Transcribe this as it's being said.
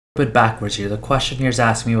Bit backwards here. The question here is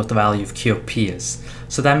asking me what the value of Q of P is.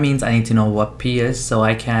 So that means I need to know what P is so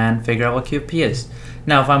I can figure out what Q of P is.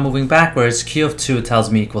 Now if I'm moving backwards, Q of 2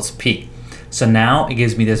 tells me equals P. So now it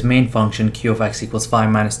gives me this main function Q of x equals 5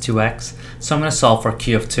 minus 2x. So I'm going to solve for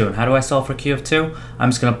Q of 2. And how do I solve for Q of 2? I'm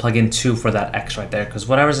just going to plug in 2 for that x right there, because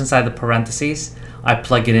whatever's inside the parentheses, I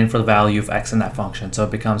plug it in for the value of x in that function. So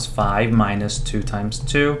it becomes 5 minus 2 times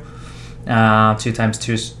 2. 2 times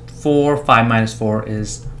 2 is 4. 5 minus 4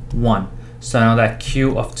 is 1. So I know that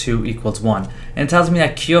Q of 2 equals 1. And it tells me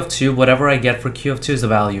that Q of 2, whatever I get for Q of 2 is the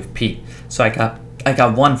value of P. So I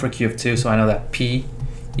got 1 for Q of 2, so I know that P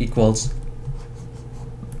equals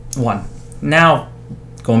 1. Now,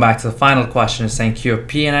 going back to the final question, is saying Q of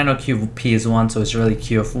P, and I know Q of P is 1, so it's really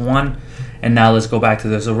Q of 1. And now let's go back to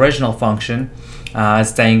this original function.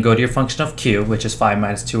 It's saying go to your function of Q, which is 5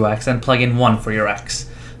 minus 2x, and plug in 1 for your x.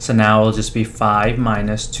 So now it'll just be 5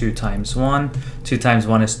 minus 2 times 1. 2 times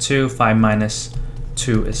 1 is 2. 5 minus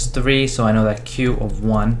 2 is 3. So I know that Q of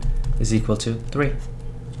 1 is equal to 3.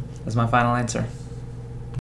 That's my final answer.